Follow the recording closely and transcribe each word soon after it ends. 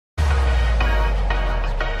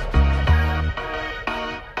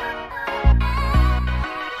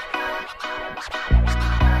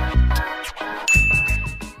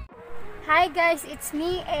guys, it's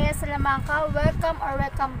me, Eya Salamanca.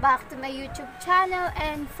 Welcome back to my YouTube channel.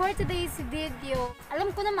 And for today's video,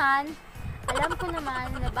 alam ko naman,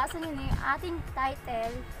 nabasa niyo na yung ating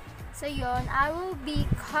title. So yun, I will be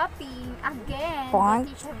copying again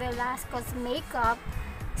Letisha Velasco's makeup.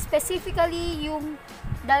 Specifically yung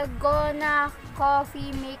DALGONA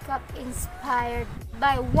Coffee Makeup inspired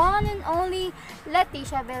by one and only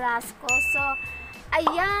Letisha Velasco. So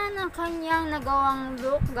ayan ang kanyang nagawang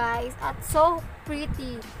look, guys, at so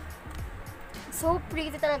pretty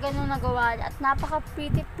talaga nung nagawa at napaka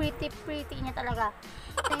pretty niya talaga.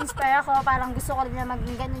 Na-inspire ako, parang gusto ko rin na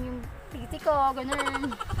maging ganun yung pretty ko,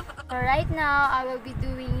 ganun. So right now I will be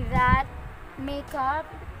doing that makeup,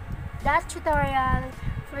 that tutorial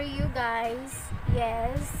for you guys.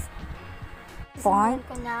 Yes, simulan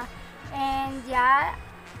ko na, and yeah,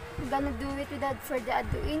 I'm gonna do it without further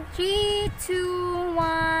ado. In 3, 2,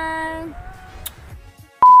 1.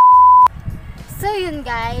 So yun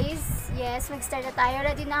guys, yes, mag-start na tayo.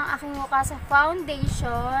 Ready na ang aking mukha sa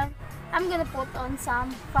foundation. I'm gonna put on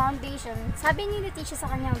some foundation. Sabi ni Letisha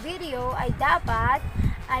sa kanyang video ay dapat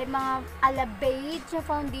ay mga ala beige na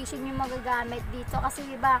foundation yung magagamit dito. Kasi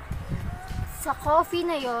diba, sa coffee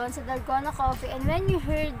na yon, sa DALGONA Coffee, and when you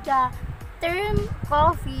heard the term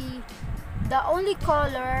coffee, the only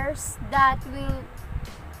colors that will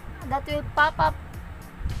pop up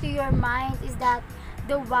to your mind is that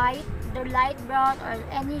the white, the light brown, or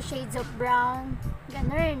any shades of brown,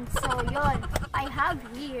 ganun. So yon, I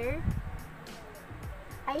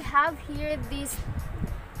have here this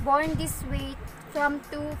Born This Way from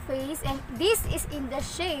Too Faced, and this is in the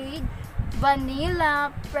shade Vanilla.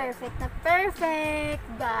 Perfect na perfect,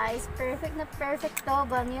 guys. Perfect na perfect to.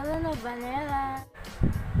 Vanilla na vanilla.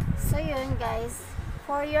 So yun guys,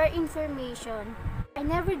 for your information, I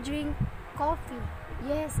never drink coffee.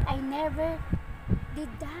 Yes, I never did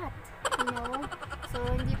that, you know. So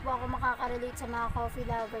hindi po ako makaka-relate sa mga coffee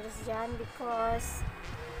lovers dyan because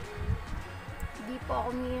hindi po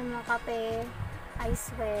ako umiinom ng kape, I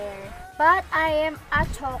swear. But I am a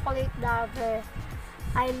chocolate lover.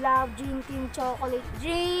 I love drinking chocolate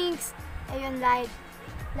drinks. Ayun, like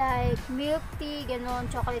milk tea,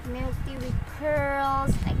 ganon, chocolate milk tea with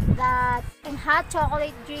pearls, like that. And hot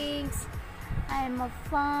chocolate drinks. I'm a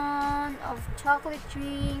fan of chocolate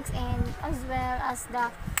drinks and as well as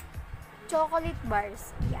the chocolate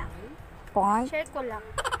bars. Yeah. Share ko lang.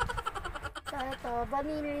 So ito,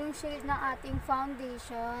 vanilla yung shade ng ating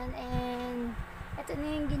foundation, and ito na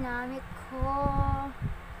yung ginamit ko.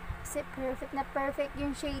 Kasi perfect na perfect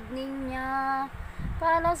yung shade name niya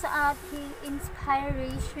para sa ating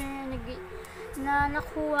inspiration na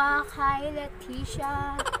nakuha kay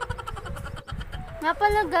Letisha. Nga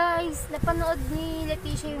pala guys, napanood ni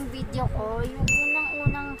Letisha yung video ko, yung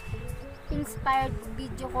unang inspired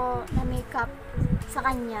video ko na makeup sa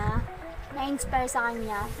kanya, na-inspire sa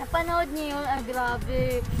kanya. Napanood niya yun, ay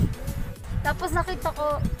grabe. Tapos nakita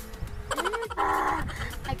ko,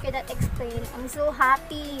 I cannot explain. I'm so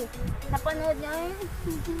happy. Napanood niya.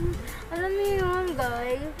 Alam niyo yun,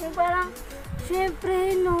 guys. Yung parang,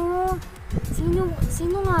 syempre, no.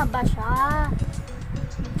 Sino nga ba siya?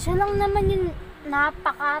 Siya lang naman yung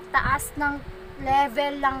napakataas ng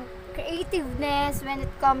level ng creativeness when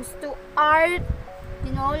it comes to art.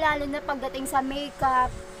 You know, lalo na pagdating sa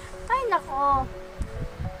makeup. Ay, nako.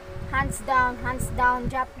 Hands down,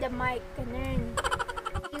 drop the mic. Ganun.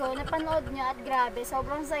 Napanood niya at grabe,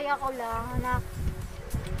 sobrang saya ko lang na,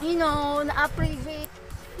 you know, na-appreciate.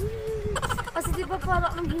 Kasi diba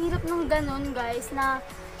parang ang hirap ng ganun, guys, na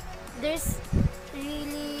there's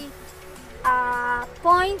really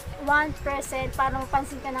 0.1% para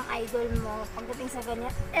mapansin ka ng idol mo pagdating sa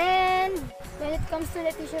ganyan. And when it comes to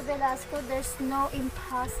Letisha Velasco, there's no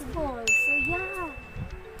impossible. So yeah,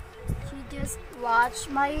 you just watch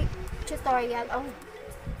my tutorial of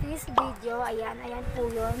this video. Ayan po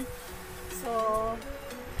yun. So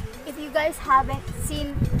if you guys haven't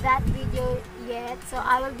seen that video yet, so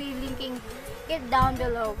I will be linking it down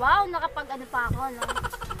below. Wow, nakapag-ano pa ako, no?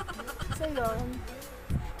 So yun,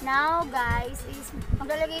 now guys, is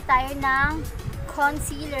maglalagay tayo ng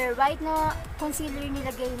concealer. White na concealer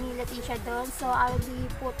nilagay ni Letisha doon, so I will be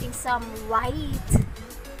putting some white.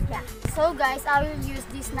 Yeah. So guys, I will use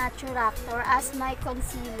this Naturactor as my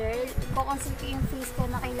concealer. Ko-conceal ko yung face ko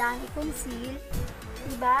na kailangan i-conceal.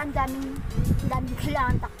 Diba? Ang daming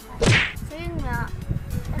kailangan takpan. So yun nga,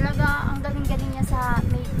 talaga ang galing-galing niya sa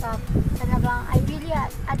makeup. Talagang I really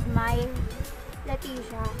admire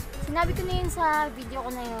Letisha. Sinabi ko na yun sa video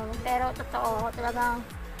ko na yun, pero totoo, talagang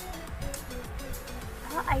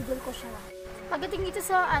idol ko siya. pagdating dito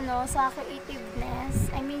sa sa creativeness,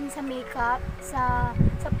 I mean sa makeup, sa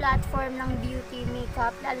platform ng beauty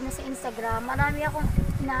makeup, lalo na sa Instagram, marami akong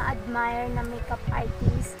na-admire na makeup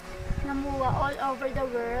artist namuha all over the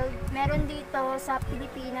world. Meron dito sa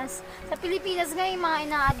Pilipinas. Sa Pilipinas ngayon, mga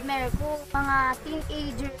ina-admire ko, mga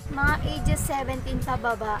teenager, mga ages 17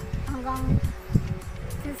 pababa hanggang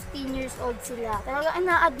 15 years old sila. Talaga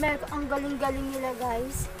ina-admire ko, ang galing-galing nila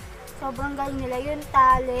guys. Sobrang galing nila. Yung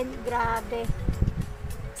talent, grabe.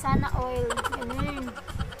 Sana oil. Ganun.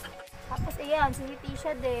 Tapos ayan, si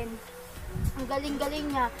Letisha din. Ang galing-galing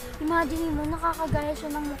niya. Imagine mo, nakakagaya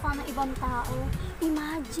siya ng mukha ng ibang tao.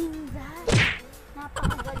 Imagine that.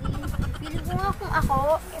 Napakagaling. Feeling ko nga kung ako,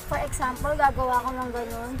 for example, gagawa ko ng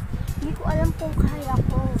ganun, hindi ko alam kung kaya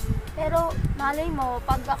ko. Pero malay mo,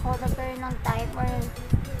 pag ako nagkaroon ng time or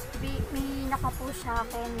may nakapush sa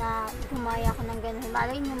akin na gumaya ko ng ganun,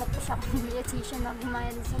 malay niyo mapush ako ng Letisha na gumaya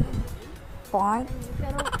din sa ganun. Point.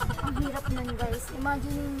 Pero ang hirap nun guys.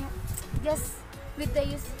 Imagine niyo, just with the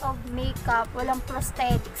use of makeup, walang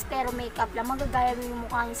prosthetics, pero makeup lang, magagaya mo yung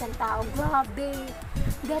mukha ng isang tao. Grabe!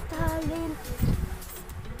 The talent!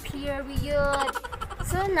 Period!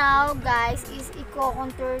 So now, guys, is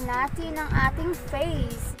i-contour natin ang ating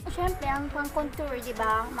face. Siyempre, ang pang-contour,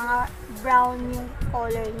 diba? Mga brown yung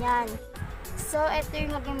color niyan. So, ito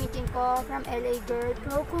yung gagamitin ko from LA Girl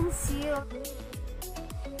Pro Conceal.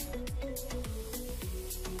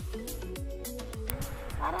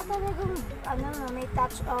 Para talagang, may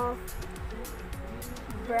touch of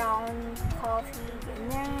brown coffee,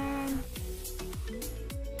 ganyan.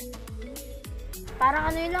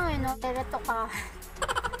 Parang yun lang no? Tereto ka.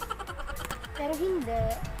 Pero hindi.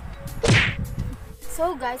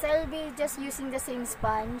 So guys, I'll be just using the same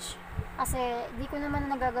sponge. Kasi di ko naman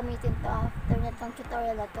nagagamitin to after netong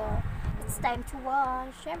tutorial na to. It's time to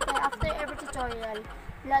wash. Siyempre, after every tutorial,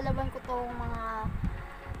 lalaban ko tong mga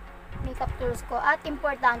makeup tools ko. At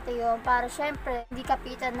importante yun para syempre hindi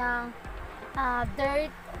kapitan ng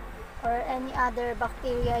dirt or any other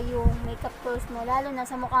bacteria yung makeup tools mo. Lalo na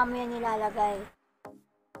sa mukha mo yan nilalagay.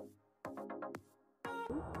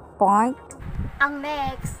 Point. Ang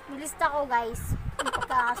next, nilista ko guys, yung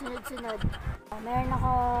pagkakasunod-sunod. Meron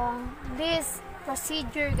akong this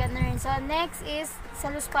procedure, ganun. So next is sa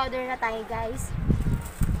loose powder na tayo guys.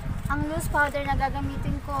 Ang loose powder na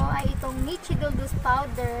gagamitin ko ay itong Nichido loose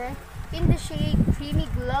powder in the shade Creamy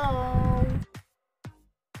Glow.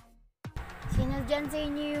 Sino dyan sa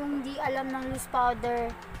inyo yung di alam ng loose powder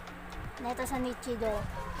neto sa Nichido?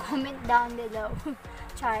 Comment down below.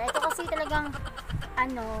 Char. Ito kasi talagang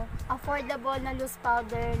affordable na loose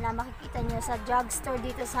powder na makikita nyo sa drugstore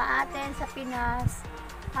dito sa atin sa Pinas.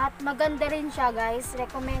 At maganda rin siya guys.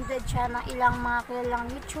 Recommended siya ng ilang mga kilalang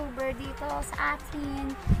YouTuber dito sa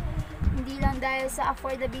atin. Hindi lang dahil sa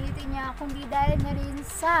affordability niya, kundi dahil na rin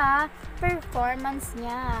sa performance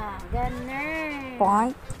niya. Ganun.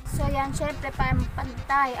 Point. So yan, syempre para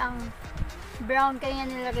pantay ang brown kaya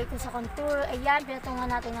nilagay ko sa contour. Ayan,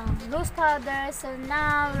 pinatungan natin ng loose powder. So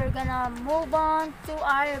now, we're gonna move on to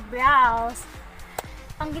our brows.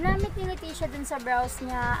 Ang ginamit ni Letisha dun sa brows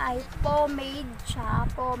niya ay pomade siya.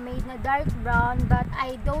 Pomade na dark brown. But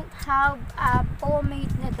I don't have a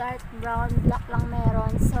pomade na dark brown. Black lang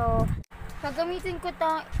meron. So, gagamitin ko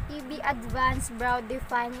tong EB Advanced Brow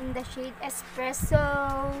Define in the shade Espresso.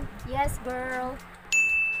 Yes, girl.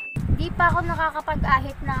 Di pa ako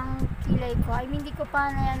nakakapag-ahit ng kilay ko. I mean, di ko pa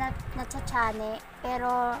natsatsane.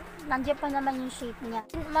 Pero, nandiyan pa naman yung shape niya.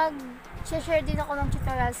 Mag-share din ako ng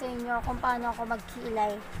tutorial sa inyo kung paano ako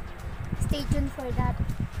magkilay. Stay tuned for that.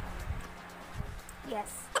 Yes.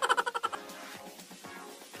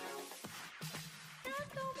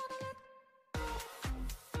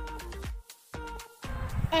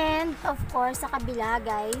 And, of course, sa kabila,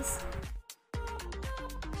 guys.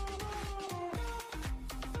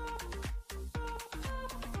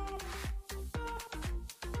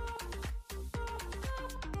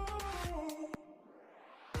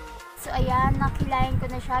 So, ayan, nakilayan ko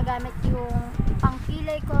na siya gamit yung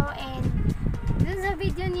pangkilay ko. And, dun sa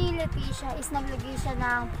video ni Letisha is naglagay siya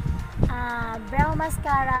ng brow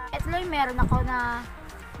mascara. Ito lang meron ako na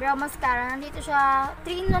brow mascara. Nandito siya,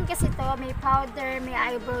 3-in-1 kasi to. May powder, may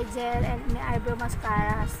eyebrow gel, and may eyebrow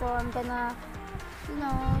mascara. So, I'm gonna,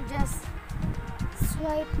 just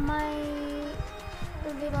swipe my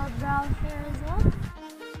little brown hair as well.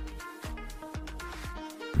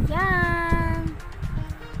 Yan!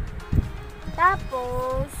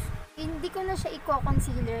 Tapos, hindi ko na siya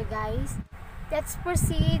i-concealer guys. Let's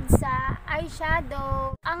proceed sa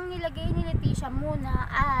eyeshadow. Ang nilagay ni Letisha muna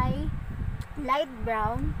ay light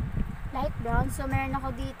brown. So, meron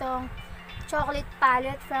ako dito chocolate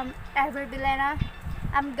palette from Everbilena.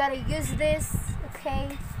 I'm gonna use this,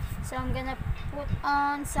 okay? So I'm gonna put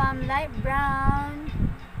on some light brown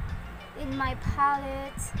in my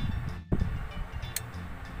palette.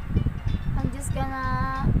 I'm just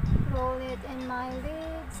gonna roll it in my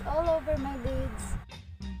lids, all over my lids.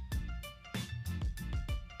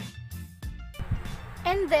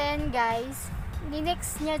 And then guys,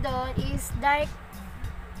 next niya doon is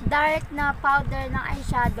dark na powder ng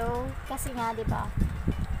eyeshadow kasi nga 'di ba?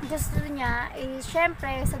 Gusto niya is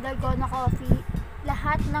syempre sa Dalgona Coffee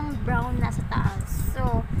lahat ng brown nasa taas.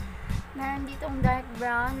 So meron ditong dark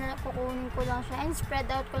brown na kukunin ko lang siya and spread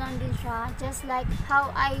out ko lang din siya just like how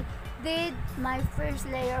I did my first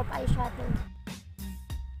layer of eyeshadow.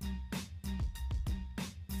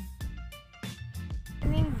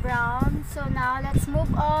 Brown. So now let's move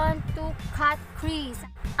on to cut crease.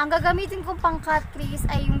 Ang gagamitin kong pang cut crease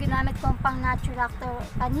ay yung ginamit kong pang Naturactor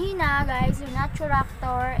kanina guys, yung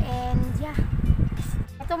Naturactor, and yeah,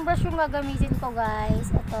 itong brush yung gagamitin ko guys.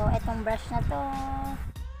 Itong brush na to.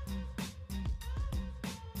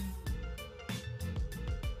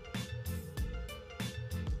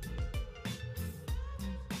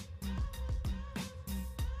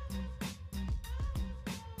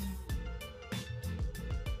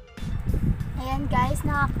 Ayan guys,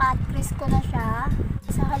 naka-cut crease ko na siya.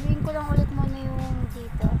 Sahaluin ko lang ulit muna yung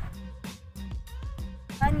dito.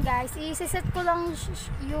 Ayan guys, i-set ko lang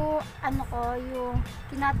yung yung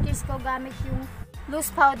kinat crease ko gamit yung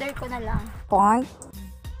loose powder ko na lang. Point.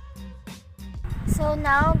 So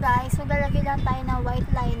now guys, maglalagay lang tayo ng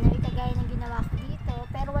white liner kagaya ng ginawa ko dito.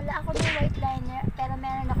 Pero wala ako ng white liner, pero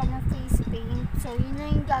meron ako ng face paint. So yun na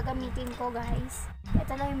yung gagamitin ko guys.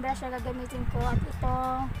 Ito lang yung brush na gagamitin ko at ito.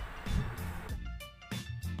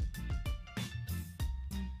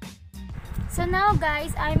 So now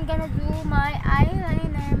guys, I'm gonna do my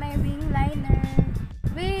eyeliner, my wing liner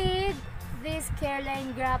with this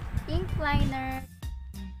Careline Graph ink liner.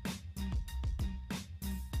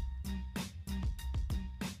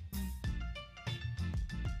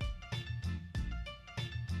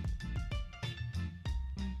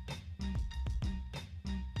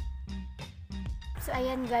 So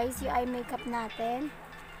ayan guys, yung eye makeup natin.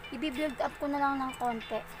 I-build up ko na lang ng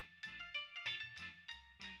konti.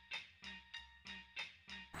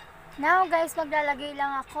 Now guys, maglalagay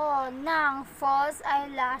lang ako ng false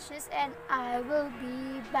eyelashes and I will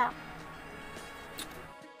be back.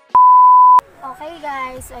 Okay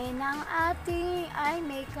guys, so ayan na ang ating eye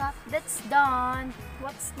makeup. That's done.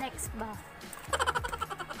 What's next ba?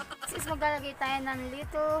 Is maglalagay tayo ng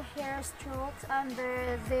little hair strokes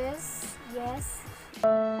under this. Yes.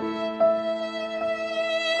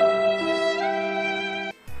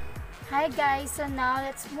 Hi guys, so now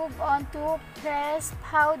let's move on to pressed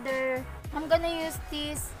powder. I'm gonna use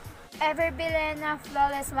this Everbilena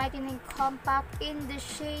Flawless Whitening Compact in the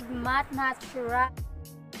shade Matte Natural.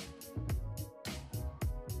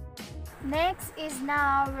 Next is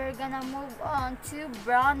now we're gonna move on to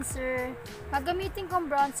bronzer. Gagamitin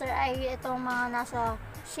kong bronzer ay itong mga nasa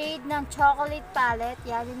shade ng chocolate palette.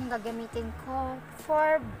 Yan yung gagamitin ko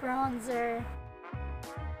for bronzer.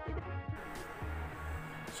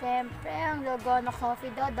 Siyempre, ang Dalgona Coffee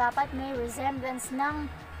daw dapat may resemblance ng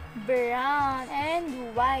brown and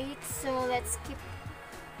white. So, let's keep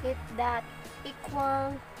it that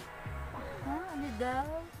equal. Ano daw?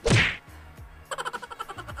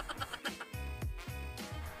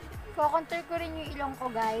 Kukontour ko rin yung ilong ko,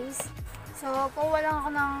 guys. So, kuha lang ako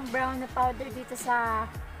ng brown na powder dito sa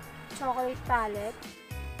chocolate palette.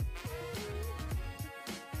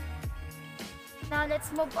 Now,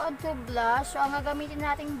 let's move on to blush. So, ang gagamitin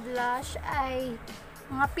nating blush ay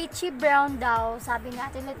mga peachy brown daw, sabi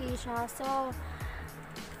natin Letisha. So,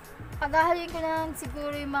 paghahalin ko na lang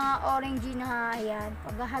siguro yung mga orangey na yan.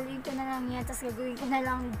 Paghahalin ko na lang yan, tapos gagawin ko na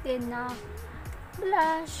lang din na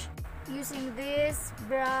blush. Using this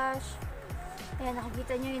brush. Ayan,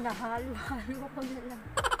 nakikita nyo yung nahalo-halo ko na lang.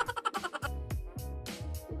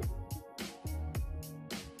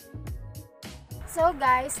 So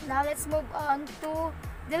guys, now let's move on to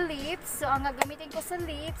the lips. So ang gagamitin ko sa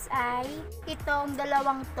lips ay itong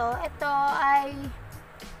dalawang to. Ito ay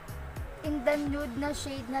in the nude na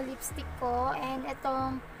shade na lipstick ko, and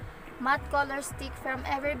itong matte color stick from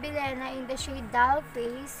Everbilena in the shade Doll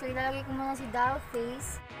Face. So ilalagay ko muna si Doll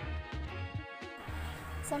Face.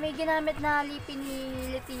 So may ginamit na lipin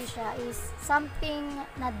ni Letisha is something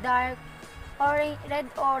na dark orange,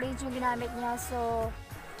 red orange yung ginamit niya. So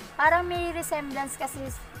parang may resemblance kasi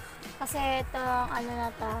itong ano na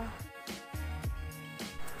ta.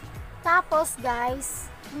 Tapos guys,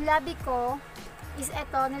 yung labi ko is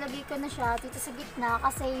eto, nilagay ko na siya dito sa gitna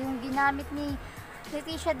kasi yung ginamit ni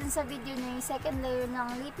Letisha dun sa video niya, yung second layer ng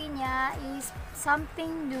lippy niya is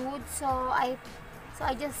something nude. So I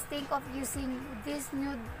just think of using this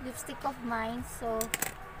nude lipstick of mine. So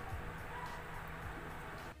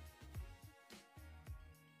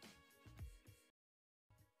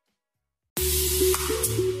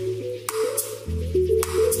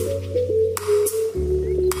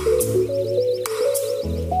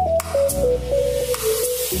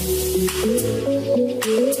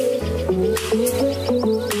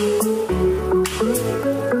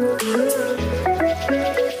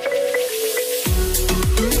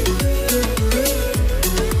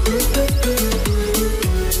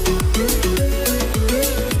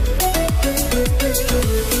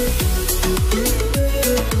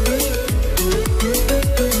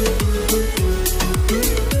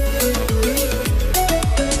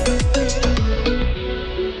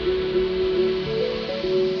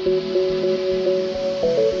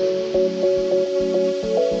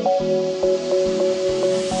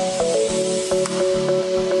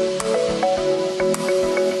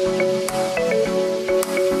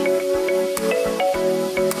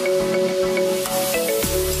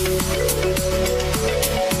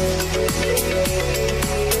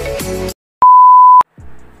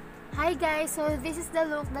hi guys, so this is the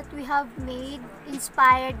look that we have made,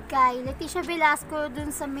 inspired kay Letisha Velasco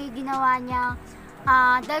dun sa may ginawa niya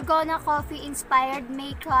Dalgona Coffee inspired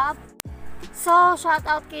makeup. So shout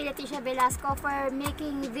out kay Letisha Velasco for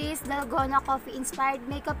making this Dalgona Coffee inspired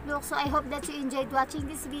makeup look. So I hope that you enjoyed watching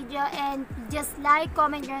this video, and just like,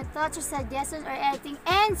 comment your thoughts or suggestions or anything,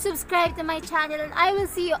 and subscribe to my channel, and I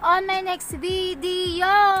will see you on my next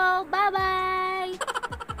video. Bye bye.